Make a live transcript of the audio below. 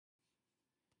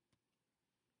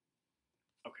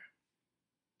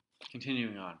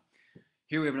Continuing on.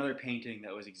 Here we have another painting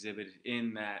that was exhibited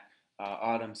in that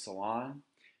autumn salon.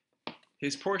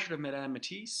 His portrait of Madame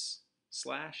Matisse,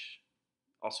 slash,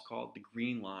 also called The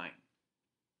Green Line.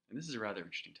 And this is a rather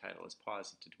interesting title. Let's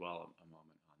pause to dwell a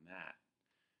moment on that.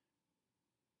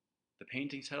 The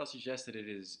painting's title suggests that it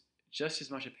is just as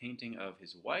much a painting of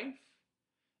his wife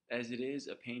as it is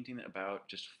a painting about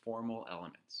just formal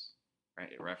elements.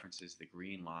 Right? It references the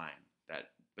green line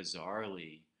that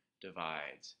bizarrely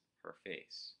divides her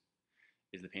face.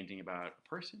 Is the painting about a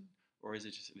person, or is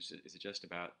it just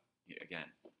about, again,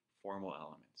 formal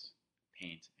elements,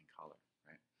 paint and color,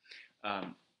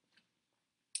 right?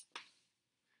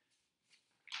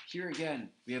 Here again,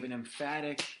 we have an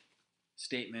emphatic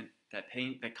statement that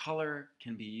color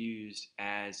can be used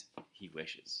as he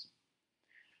wishes.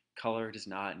 Color does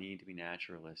not need to be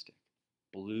naturalistic.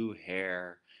 Blue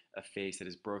hair, a face that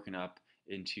is broken up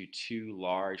into two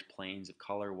large planes of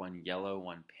color, one yellow,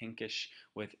 one pinkish,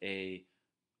 with a,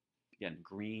 again,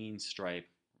 green stripe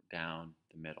down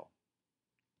the middle.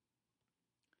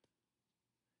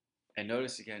 And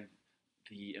notice again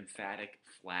the emphatic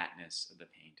flatness of the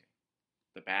painting.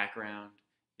 The background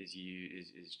is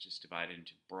just divided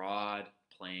into broad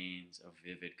planes of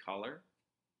vivid color,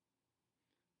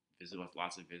 visible with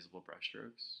lots of visible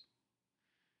brushstrokes.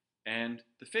 And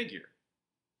the figure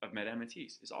of Madame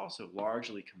Matisse is also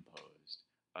largely composed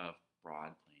of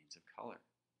broad planes of color.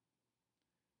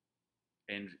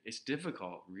 And it's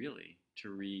difficult, really,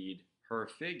 to read her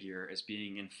figure as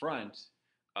being in front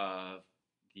of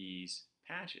these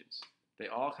patches. They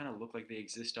all kind of look like they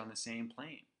exist on the same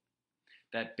plane.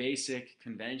 That basic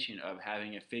convention of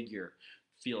having a figure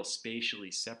feel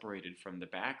spatially separated from the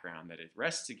background that it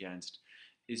rests against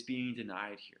is being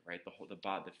denied here, right?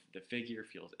 The figure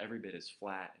feels every bit as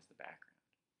flat as the background.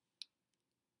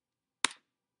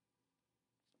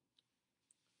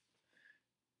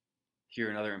 Here,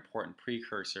 another important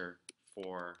precursor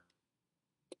for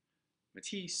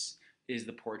Matisse is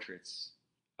the portraits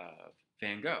of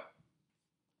Van Gogh.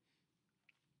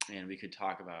 And we could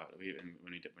talk about,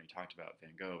 when we talked about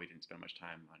Van Gogh, we didn't spend much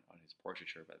time on his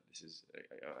portraiture, but this is,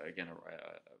 again,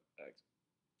 a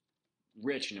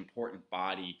rich and important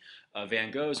body of Van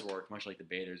Gogh's work, much like the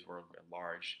Bader's were a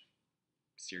large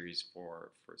series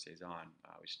for Cezanne.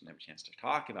 We just didn't have a chance to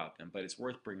talk about them, but it's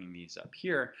worth bringing these up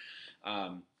here.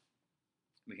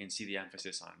 We can see the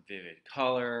emphasis on vivid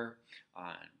color,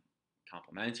 on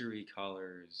complementary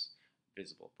colors,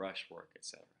 visible brushwork,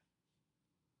 etc.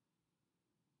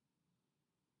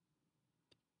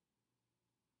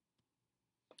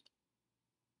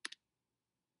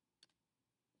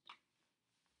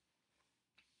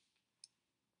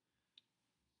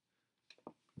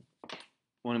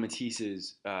 One of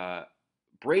Matisse's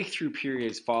breakthrough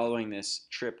periods following this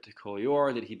trip to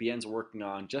Collioure that he begins working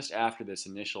on just after this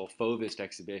initial Fauvist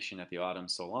exhibition at the Autumn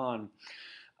Salon.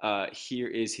 Here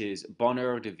is his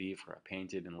Bonheur de Vivre,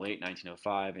 painted in late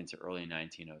 1905 into early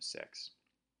 1906.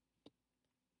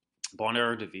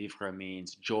 Bonheur de Vivre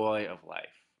means joy of life.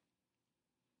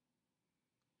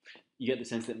 You get the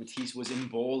sense that Matisse was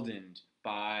emboldened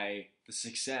by the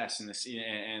success and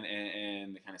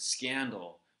the kind of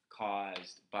scandal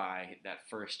caused by that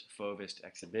first Fauvist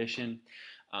exhibition,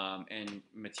 and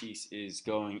Matisse is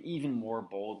going even more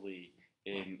boldly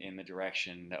in the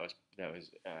direction that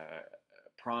was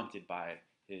prompted by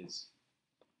his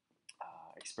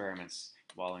experiments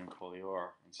while in Collioure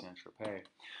in Saint-Tropez.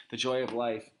 The joy of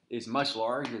life is much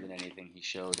larger than anything he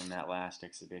showed in that last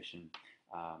exhibition.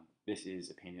 This is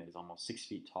a painting that is almost 6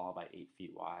 feet tall by 8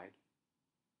 feet wide.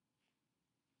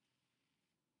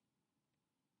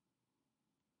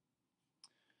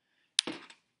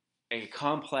 A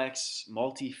complex,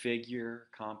 multi-figure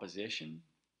composition.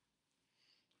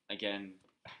 Again,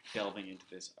 delving into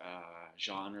this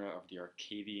genre of the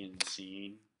Arcadian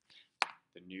scene,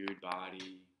 the nude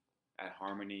body, at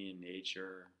harmony in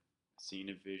nature, a scene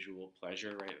of visual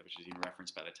pleasure, right, which is even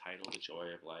referenced by the title, The Joy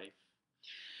of Life.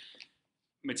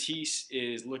 Matisse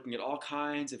is looking at all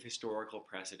kinds of historical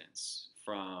precedents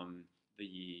from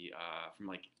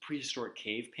like prehistoric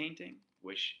cave painting,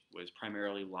 which was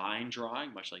primarily line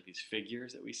drawing, much like these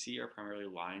figures that we see are primarily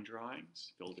line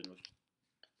drawings filled in with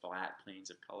flat planes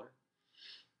of color.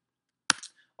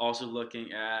 Also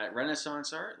looking at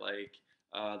Renaissance art, like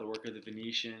the work of the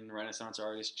Venetian Renaissance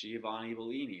artist Giovanni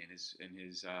Bellini in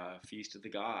his Feast of the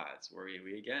Gods, where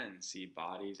we again see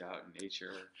bodies out in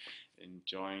nature,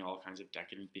 enjoying all kinds of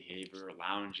decadent behavior,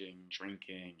 lounging,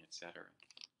 drinking, etc.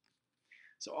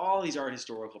 So all these art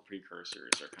historical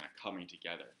precursors are kind of coming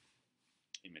together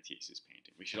in Matisse's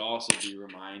painting. We should also be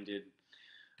reminded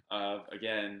of,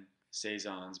 again,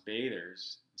 Cezanne's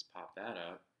Bathers. Let's pop that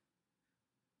up.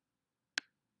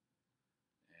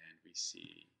 we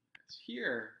see is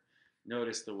here.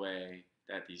 Notice the way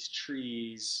that these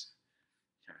trees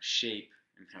kind of shape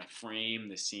and kind of frame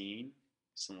the scene.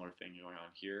 Similar thing going on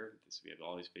here. We have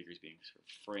all these figures being sort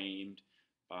of framed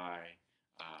by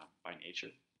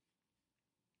nature.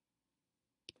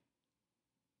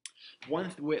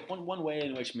 One way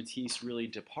in which Matisse really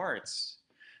departs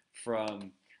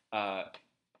from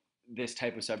this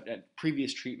type of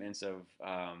previous treatments of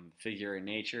figure in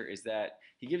nature is that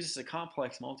he gives us a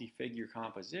complex multi-figure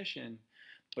composition,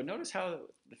 but notice how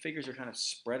the figures are kind of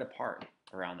spread apart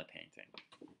around the painting.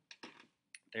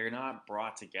 They're not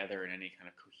brought together in any kind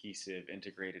of cohesive,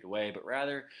 integrated way, but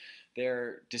rather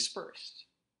they're dispersed.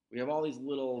 We have all these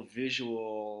little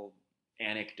visual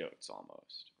anecdotes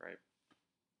almost, right?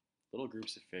 Little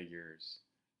groups of figures,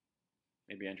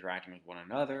 maybe interacting with one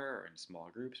another or in small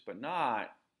groups, but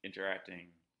not interacting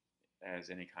as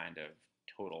any kind of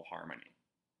total harmony.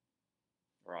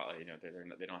 Or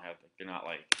they're not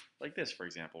like this, for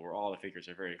example, where all the figures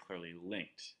are very clearly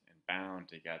linked and bound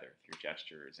together through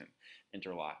gestures and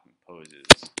interlocking poses.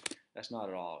 That's not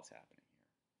at all what's happening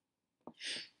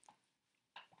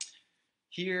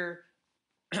here.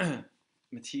 Here,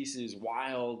 Matisse's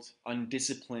wild,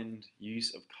 undisciplined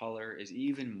use of color is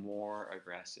even more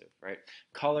aggressive, right?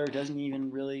 Color doesn't even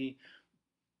really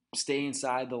stay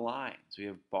inside the lines. We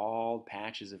have bald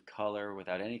patches of color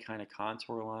without any kind of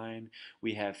contour line.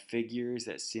 We have figures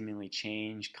that seemingly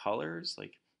change colors,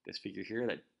 like this figure here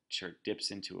that sort of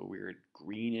dips into a weird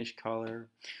greenish color.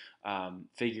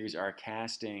 Figures are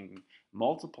casting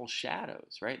multiple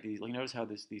shadows, right? Notice how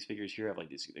these figures here have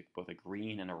like both a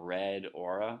green and a red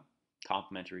aura,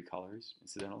 complementary colors,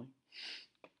 incidentally.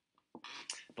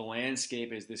 The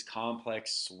landscape is this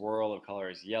complex swirl of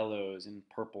colors, yellows and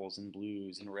purples and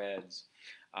blues and reds.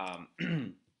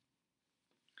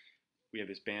 We have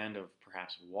this band of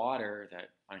perhaps water that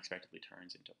unexpectedly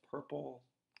turns into purple.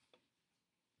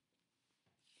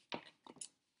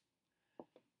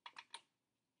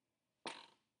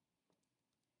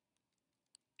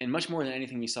 And much more than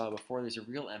anything we saw before, there's a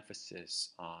real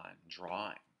emphasis on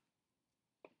drawing.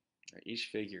 Each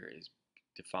figure is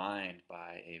defined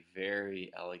by a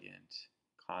very elegant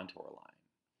contour line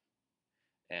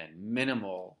and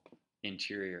minimal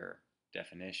interior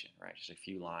definition, right? Just a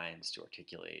few lines to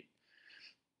articulate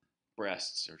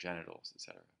breasts or genitals,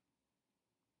 etc.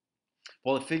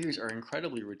 While the figures are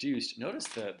incredibly reduced, notice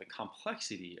the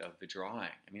complexity of the drawing.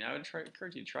 I mean, I would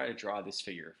encourage you to try to draw this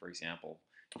figure, for example,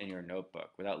 in your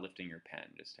notebook without lifting your pen.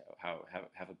 Just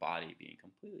have a body being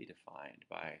completely defined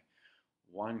by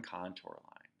one contour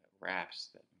line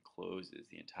that encloses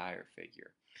the entire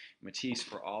figure. Matisse,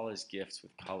 for all his gifts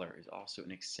with color, is also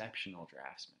an exceptional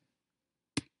draftsman.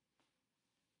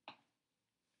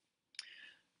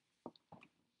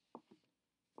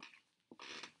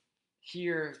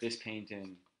 Here, this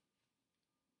painting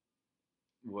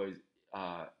was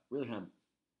really kind of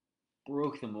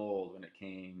broke the mold when it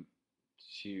came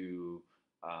to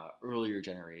earlier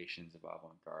generations of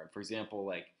avant-garde. For example,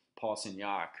 like Paul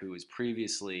Signac, who was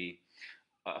previously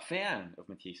a fan of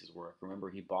Matisse's work.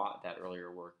 Remember, he bought that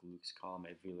earlier work, Luxe Calme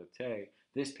et Volupté.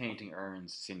 This painting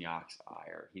earns Signac's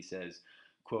ire. He says,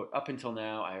 quote, "Up until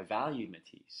now, I have valued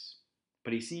Matisse,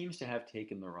 but he seems to have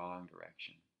taken the wrong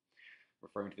direction."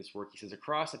 Referring to this work, he says,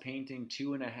 "Across a painting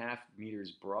 2.5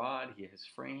 meters broad, he has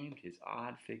framed his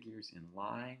odd figures in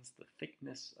lines the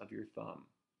thickness of your thumb.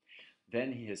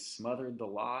 Then he has smothered the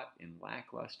lot in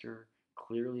lackluster,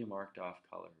 clearly marked off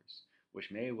colors,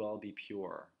 which may well be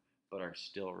pure, but are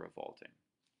still revolting."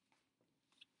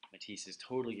 Matisse has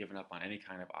totally given up on any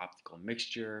kind of optical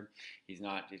mixture. He's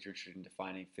not interested in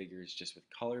defining figures just with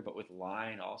color, but with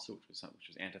line also, which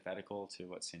was antithetical to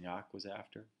what Signac was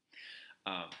after.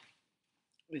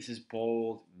 This is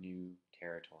bold new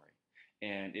territory.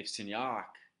 And if Signac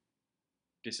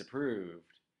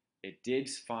disapproved, it did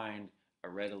find a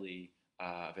readily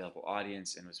available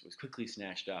audience and was quickly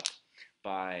snatched up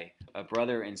by a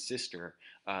brother and sister,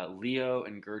 Leo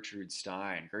and Gertrude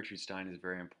Stein. Gertrude Stein is a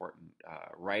very important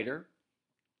writer,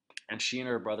 and she and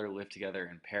her brother lived together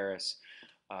in Paris,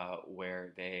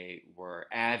 where they were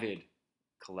avid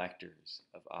collectors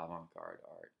of avant-garde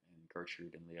art. And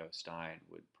Gertrude and Leo Stein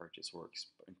would purchase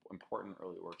important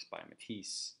early works by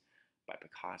Matisse, by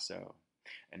Picasso,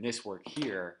 and this work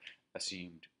here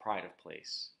assumed pride of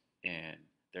place in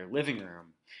their living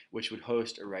room, which would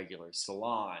host a regular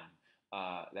salon.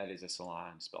 That is a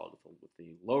salon spelled with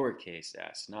the lowercase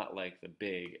s, not like the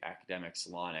big academic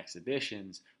salon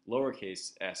exhibitions.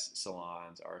 Lowercase s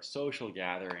salons are social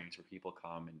gatherings where people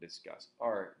come and discuss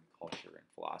art and culture and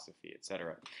philosophy,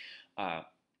 etc.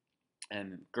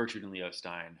 And Gertrude and Leo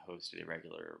Stein hosted a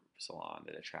regular salon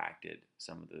that attracted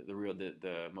some of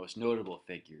the most notable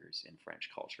figures in French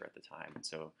culture at the time. And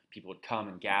so people would come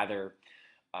and gather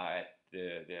at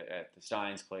the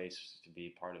Stein's place to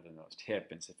be part of the most hip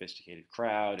and sophisticated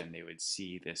crowd, and they would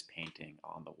see this painting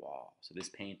on the wall. So this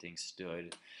painting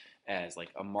stood as like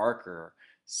a marker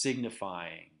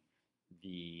signifying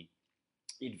the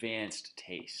advanced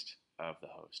taste of the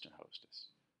host and hostess.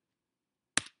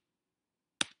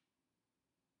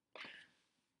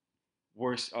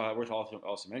 Worth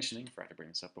also mentioning, forgot to bring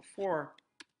this up before,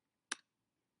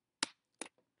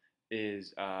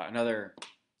 is another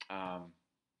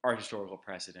art historical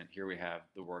precedent. Here we have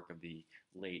the work of the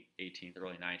late 18th,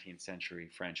 early 19th century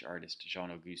French artist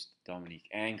Jean-Auguste Dominique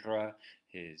Ingres,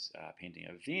 his painting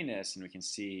of Venus, and we can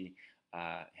see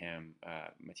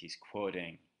Matisse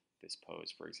quoting this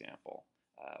pose, for example,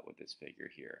 with this figure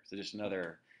here. So just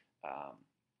another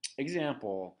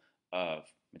example of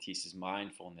Matisse's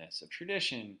mindfulness of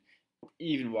tradition,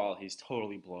 even while he's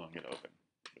totally blowing it open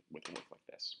with a work like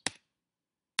this.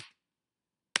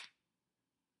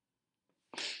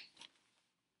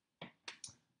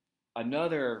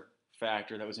 Another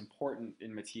factor that was important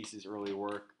in Matisse's early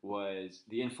work was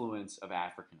the influence of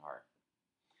African art.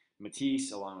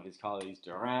 Matisse, along with his colleagues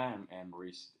Derain and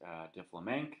Maurice de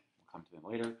Flamenc, we'll come to them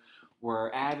later,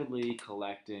 were avidly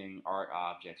collecting art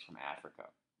objects from Africa.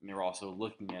 And they were also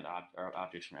looking at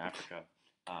objects from Africa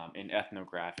in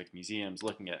ethnographic museums,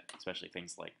 looking at especially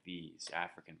things like these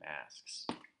African masks.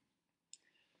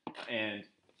 And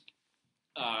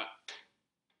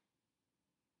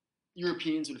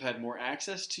Europeans would have had more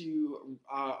access to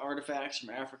artifacts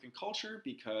from African culture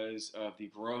because of the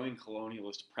growing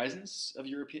colonialist presence of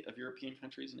European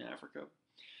countries in Africa.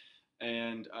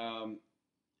 And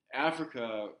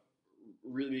Africa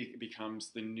really becomes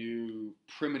the new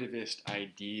primitivist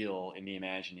ideal in the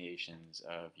imaginations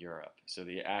of Europe. So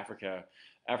Africa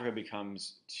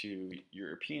becomes to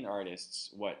European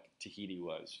artists what Tahiti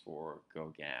was for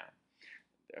Gauguin,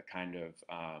 a kind of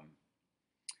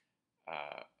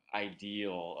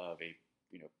ideal of a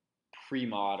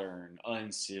pre-modern,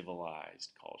 uncivilized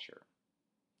culture.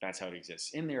 That's how it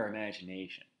exists in their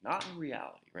imagination, not in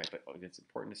reality, right? But it's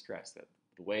important to stress that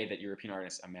the way that European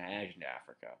artists imagined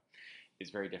Africa is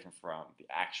very different from the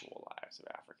actual lives of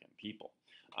African people.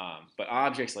 But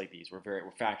objects like these were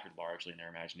factored largely in their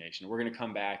imagination. We're going to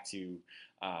come back to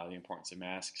the importance of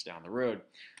masks down the road.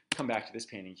 Come back to this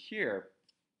painting here.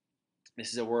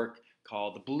 This is a work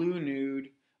called The Blue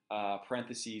Nude,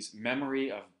 parentheses,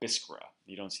 Memory of Biskra.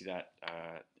 You don't see that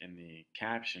in the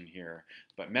caption here,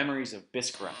 but Memories of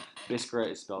Biskra.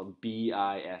 Biskra is spelled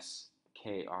Biskra.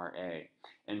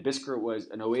 And Biskra was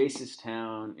an oasis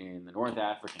town in the North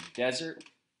African desert.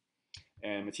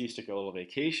 And Matisse took a little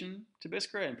vacation to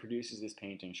Biskra and produces this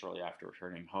painting shortly after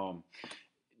returning home.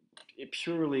 It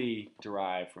purely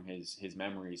derived from his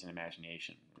memories and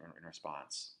imagination in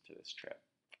response to this trip.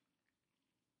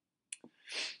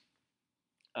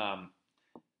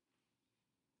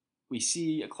 We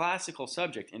see a classical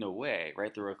subject in a way,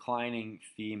 right? The reclining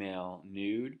female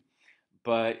nude,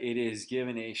 but it is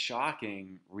given a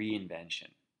shocking reinvention.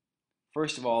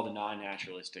 First of all, the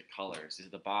non-naturalistic colors. Is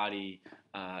the body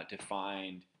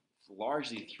defined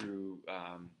largely through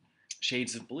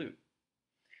shades of blue,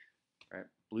 right?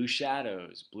 Blue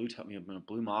shadows, blue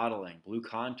modeling, blue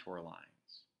contour lines.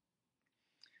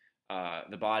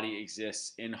 The body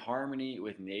exists in harmony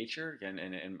with nature, and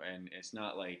it's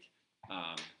not like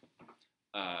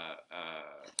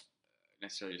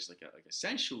necessarily just like a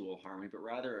sensual harmony, but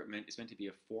rather it's meant to be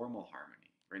a formal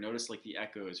harmony. Right? Notice like the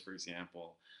echoes, for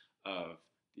example, of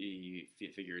the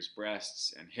figure's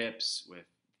breasts and hips with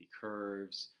the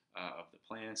curves of the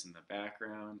plants in the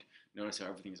background. Notice how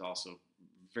everything is also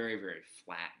very, very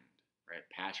flattened, right?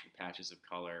 Patches of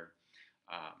color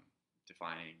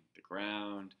defining the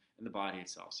ground, and the body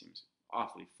itself seems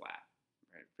awfully flat,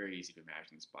 right? Very easy to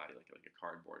imagine this body like a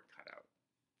cardboard cutout.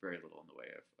 Very little in the way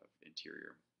of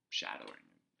interior shadowing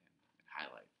and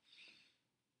highlight.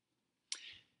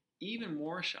 Even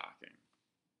more shocking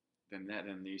than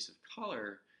the use of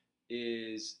color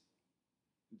is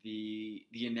the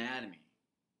anatomy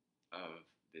of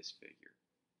this figure.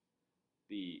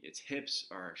 Its hips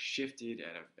are shifted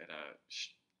at a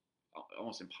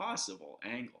almost impossible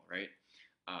angle, right?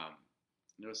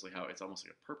 Notice like how it's almost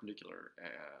like a perpendicular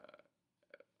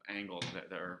angle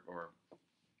or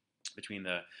between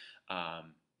the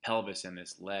pelvis and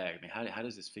this leg. I mean, how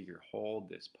does this figure hold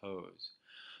this pose?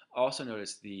 Also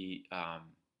notice the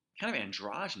kind of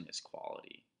androgynous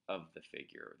quality of the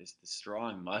figure. The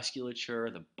strong musculature,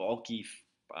 the bulky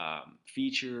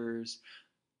features,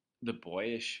 the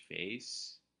boyish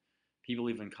face. People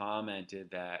even commented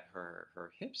that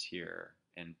her hips here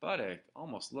and buttock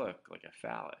almost look like a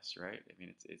phallus, right? I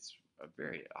mean, it's a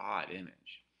very odd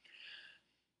image.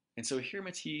 And so here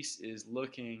Matisse is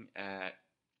looking at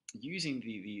using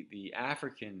the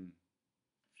African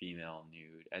female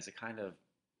nude as a kind of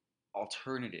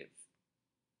alternative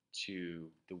to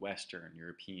the Western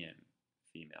European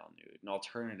female nude, an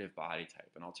alternative body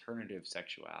type, an alternative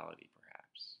sexuality,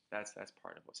 perhaps. That's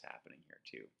part of what's happening here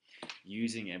too,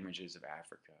 using images of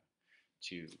Africa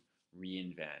to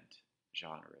reinvent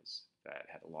genres that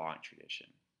had a long tradition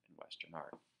in Western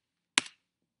art.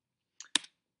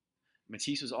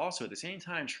 Matisse was also at the same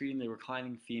time treating the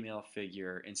reclining female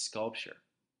figure in sculpture.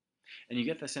 And you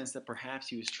get the sense that perhaps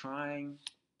he was trying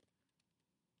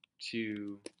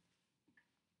to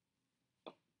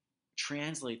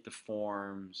translate the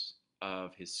forms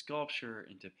of his sculpture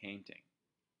into painting.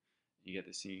 You get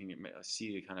to see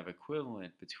the kind of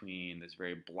equivalent between this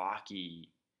very blocky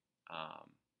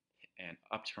and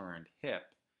upturned hip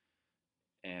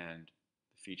and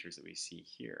the features that we see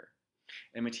here.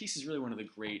 And Matisse is really one of the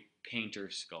great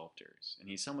painter-sculptors, and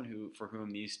he's someone for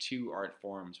whom these two art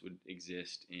forms would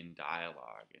exist in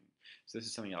dialogue. And so this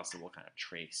is something else that we'll kind of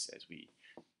trace as we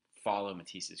follow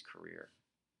Matisse's career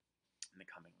in the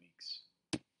coming weeks.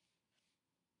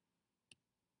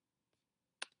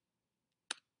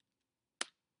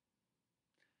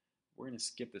 We're going to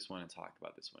skip this one and talk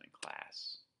about this one in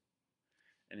class,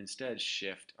 and instead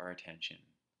shift our attention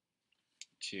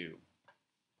to,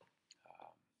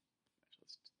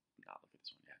 let's not look at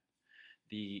this one yet,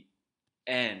 the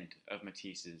end of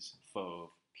Matisse's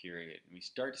Fauve period. And we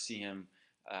start to see him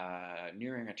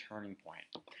nearing a turning point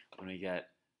when we get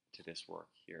to this work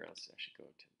here. Let's actually go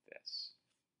to this.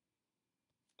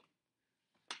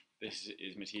 This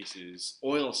is Matisse's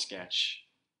oil sketch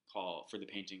for the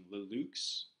painting Le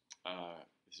Luxe.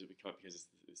 This is what we call it because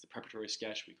it's the preparatory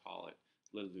sketch. We call it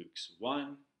Le Luxe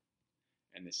 1,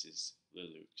 and this is Le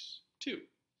Luxe 2.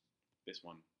 This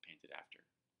one painted after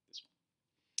this one.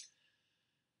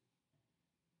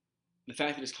 The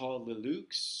fact that it's called Le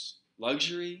Luxe,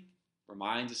 luxury,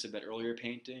 reminds us of that earlier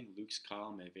painting, Luxe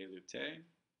calme et velouté.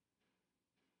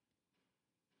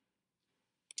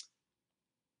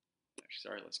 Actually,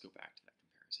 sorry, let's go back to that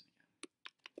comparison again.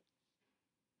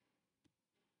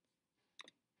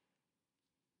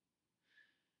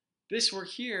 This work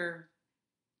here,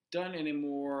 done in a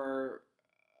more,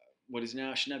 what is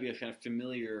now, should now be a kind of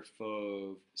familiar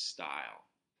Fauve style.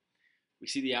 We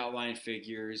see the outline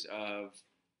figures of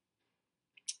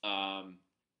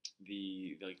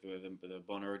the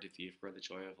bonheur de vivre, the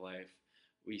joy of life.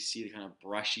 We see the kind of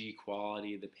brushy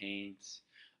quality of the paint.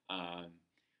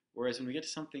 Whereas when we get to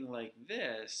something like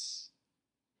this,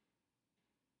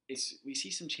 we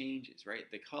see some changes, right?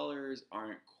 The colors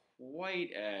aren't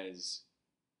quite as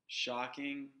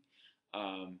shocking.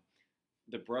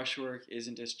 The brushwork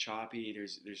isn't as choppy.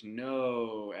 There's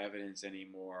no evidence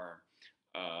anymore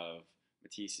of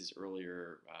Matisse's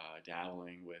earlier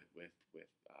dabbling with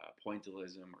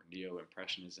pointillism or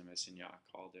neo-impressionism, as Signac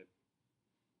called it.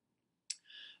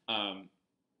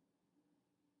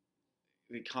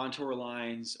 The contour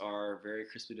lines are very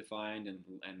crisply defined,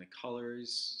 and the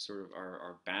colors sort of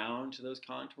are bound to those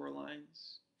contour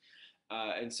lines.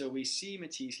 And so we see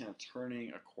Matisse kind of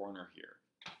turning a corner here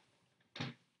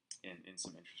in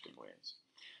some interesting ways.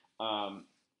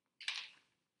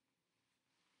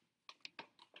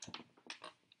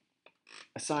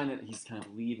 A sign that he's kind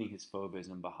of leaving his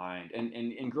Fauvism behind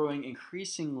and growing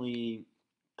increasingly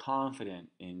confident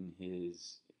in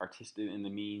his in the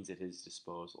means at his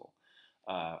disposal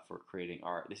for creating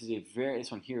art. This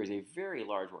one here is a very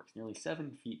large work. It's nearly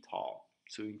 7 feet tall.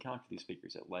 So we can count these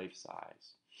figures at life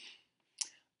size.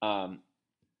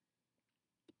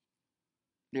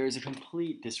 There is a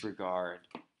complete disregard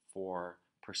for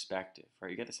perspective, right?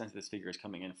 You get the sense that this figure is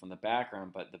coming in from the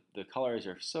background, but the colors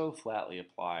are so flatly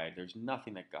applied, there's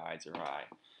nothing that guides your eye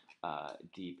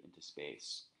deep into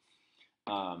space.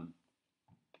 The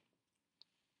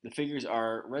figures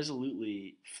are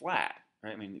resolutely flat,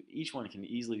 right? I mean, each one can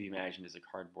easily be imagined as a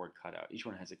cardboard cutout. Each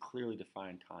one has a clearly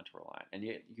defined contour line, and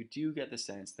yet you do get the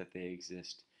sense that they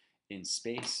exist in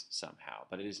space somehow,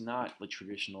 but it is not the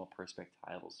traditional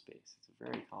perspectival space. It's a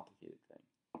very complicated thing.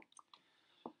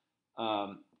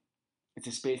 It's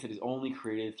a space that is only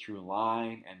created through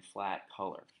line and flat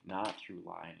color, not through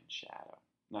line and shadow.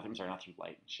 Not through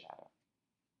light and shadow.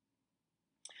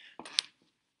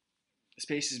 The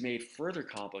space is made further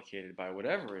complicated by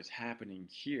whatever is happening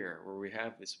here, where we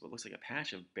have this what looks like a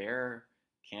patch of bare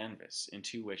canvas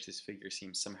into which this figure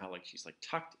seems somehow like she's like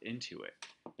tucked into it,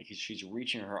 like she's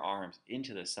reaching her arms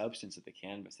into the substance of the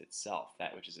canvas itself,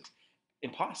 that which is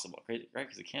impossible, right?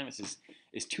 Because the canvas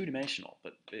is two-dimensional,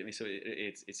 but I mean, so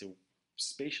it's a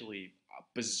spatially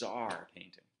bizarre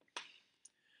painting.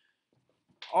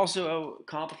 Also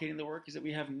complicating the work is that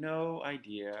we have no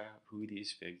idea who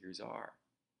these figures are,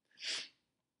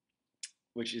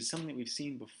 which is something that we've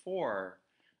seen before,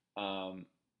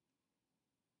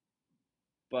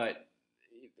 but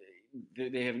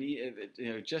they have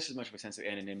just as much of a sense of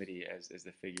anonymity as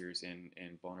the figures in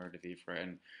Bonheur de Vivre,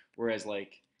 and whereas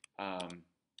like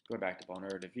going back to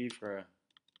Bonheur de Vivre,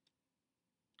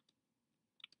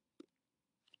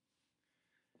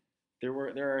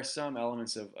 there are some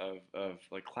elements of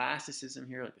like classicism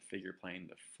here, like the figure playing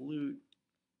the flute,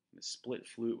 the split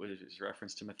flute, which is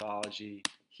reference to mythology.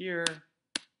 Here,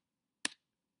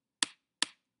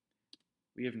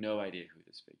 we have no idea who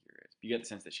this figure is. You get the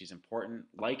sense that she's important,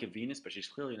 like a Venus, but she's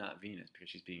clearly not Venus because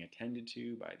she's being attended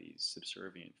to by these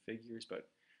subservient figures. But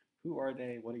who are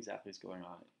they? What exactly is going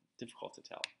on? Difficult to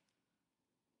tell.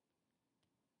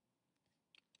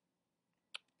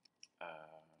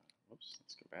 Whoops,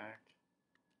 let's go back.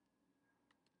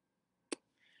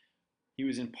 He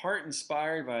was in part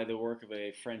inspired by the work of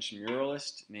a French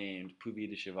muralist named Puvis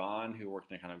de Chavannes, who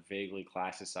worked in a kind of vaguely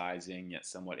classicizing yet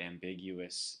somewhat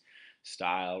ambiguous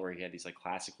style where he had these like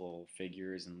classical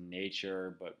figures in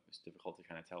nature, but it was difficult to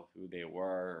kind of tell who they were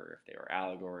or if they were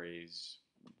allegories,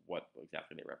 what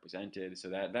exactly they represented. So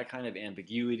that kind of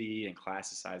ambiguity and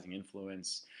classicizing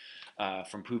influence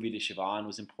from Puvis de Chavannes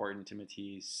was important to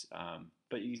Matisse,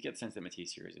 but you get the sense that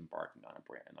Matisse here is embarking on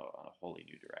a wholly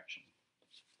new direction.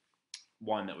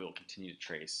 One that we will continue to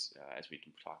trace as we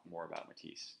can talk more about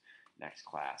Matisse next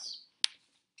class.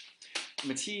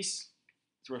 Matisse,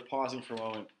 it's worth pausing for a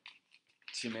moment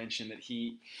to mention that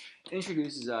he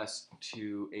introduces us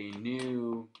to a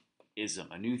new ism,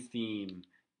 a new theme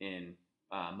in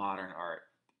modern art,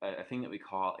 a thing that we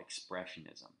call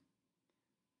expressionism.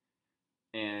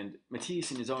 And Matisse,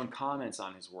 in his own comments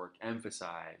on his work,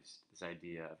 emphasized this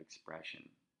idea of expression.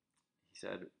 He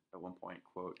said at one point,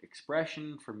 quote,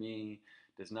 "Expression for me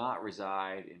does not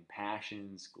reside in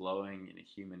passions glowing in a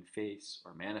human face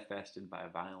or manifested by a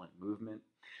violent movement.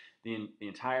 The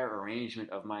entire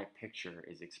arrangement of my picture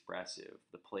is expressive.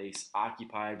 The place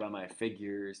occupied by my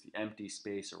figures, the empty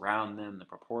space around them, the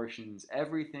proportions,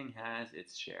 everything has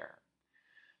its share.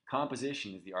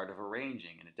 Composition is the art of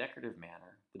arranging in a decorative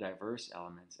manner the diverse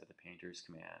elements at the painter's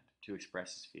command to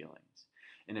express his feelings.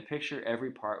 In a picture,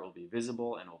 every part will be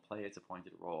visible and will play its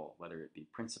appointed role, whether it be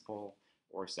principal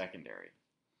or secondary.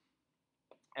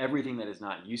 Everything that is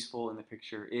not useful in the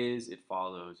picture is, it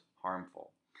follows,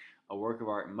 harmful. A work of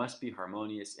art must be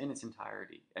harmonious in its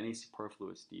entirety. Any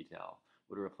superfluous detail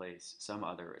would replace some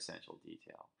other essential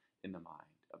detail in the mind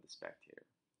of the spectator."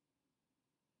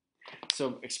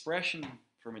 So expression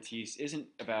for Matisse isn't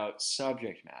about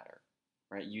subject matter,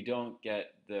 right? You don't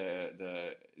get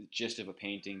the gist of a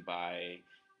painting by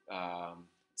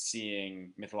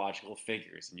seeing mythological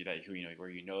figures and where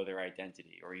you know their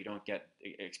identity, or you don't get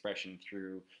expression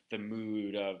through the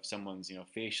mood of someone's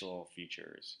facial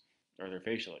features or their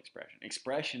facial expression.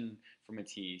 Expression for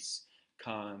Matisse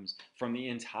comes from the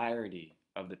entirety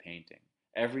of the painting.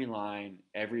 Every line,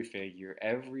 every figure,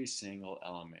 every single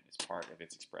element is part of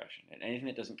its expression. And anything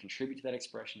that doesn't contribute to that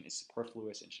expression is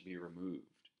superfluous and should be removed.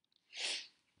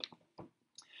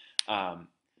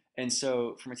 And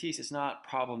so for Matisse, it's not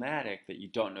problematic that you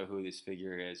don't know who this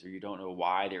figure is or you don't know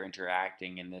why they're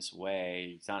interacting in this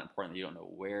way. It's not important that you don't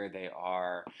know where they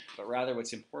are, but rather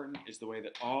what's important is the way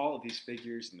that all of these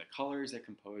figures and the colors that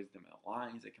compose them and the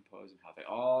lines that compose them, how they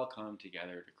all come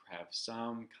together to have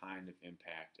some kind of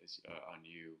impact on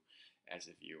you as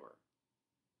a viewer.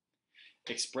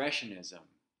 Expressionism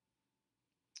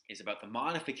is about the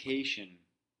modification,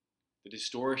 the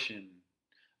distortion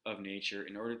of nature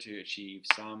in order to achieve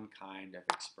some kind of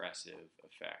expressive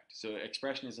effect. So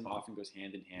expressionism often goes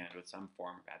hand in hand with some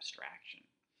form of abstraction,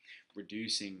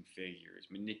 reducing figures,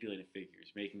 manipulating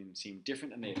figures, making them seem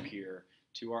different than they appear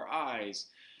to our eyes,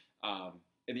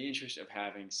 in the interest of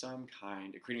having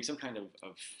creating some kind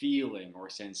of feeling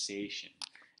or sensation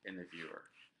in the viewer.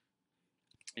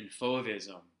 In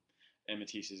Fauvism and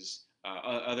Matisse's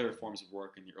other forms of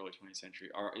work in the early 20th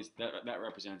century that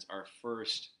represents our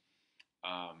first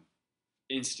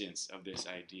instance of this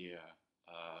idea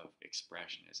of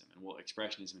expressionism. And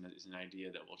expressionism is an idea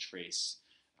that we'll trace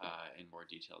in more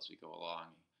detail as we go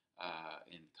along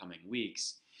in coming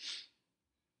weeks.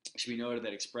 It should be noted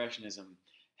that expressionism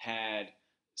had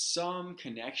some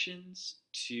connections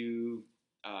to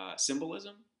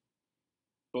symbolism.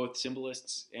 Both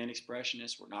symbolists and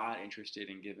expressionists were not interested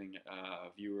in giving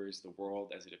viewers the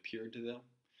world as it appeared to them.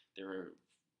 They were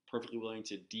perfectly willing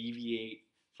to deviate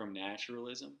from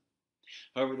naturalism.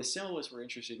 However, the symbolists were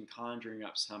interested in conjuring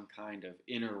up some kind of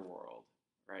inner world,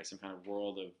 right? Some kind of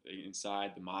world of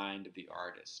inside the mind of the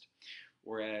artist.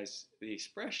 Whereas the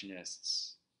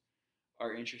expressionists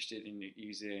are interested in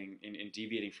in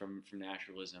deviating from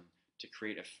naturalism to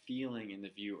create a feeling in the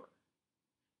viewer.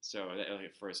 So,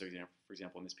 for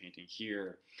example, in this painting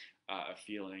here, a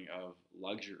feeling of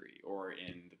luxury, or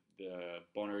in the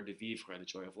bonheur de vivre, the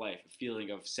joy of life, a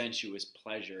feeling of sensuous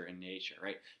pleasure in nature,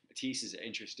 right? Matisse is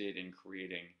interested in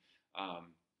creating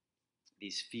um,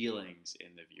 these feelings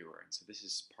in the viewer, and so this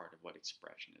is part of what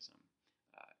expressionism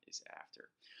is after.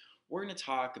 We're going to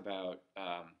talk about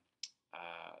uh,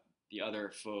 the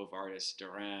other Fauve artists,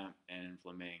 Derain and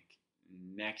Vlaminck,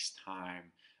 next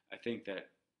time. I think that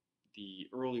the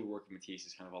early work of Matisse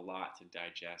is kind of a lot to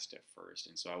digest at first,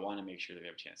 and so I want to make sure that we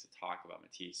have a chance to talk about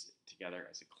Matisse together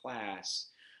as a class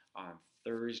on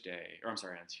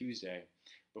on Tuesday,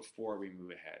 before we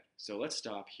move ahead. So let's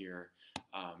stop here.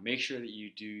 Make sure that you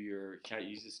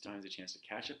use this time as a chance to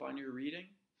catch up on your reading,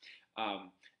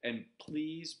 and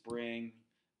please bring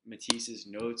Matisse's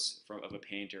Notes of a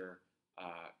Painter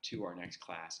to our next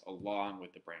class, along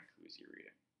with the Brancusi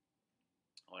reading,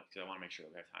 because I want to make sure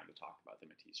that we have time to talk about the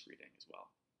Matisse reading as well.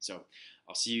 So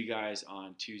I'll see you guys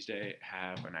on Tuesday.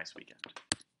 Have a nice weekend.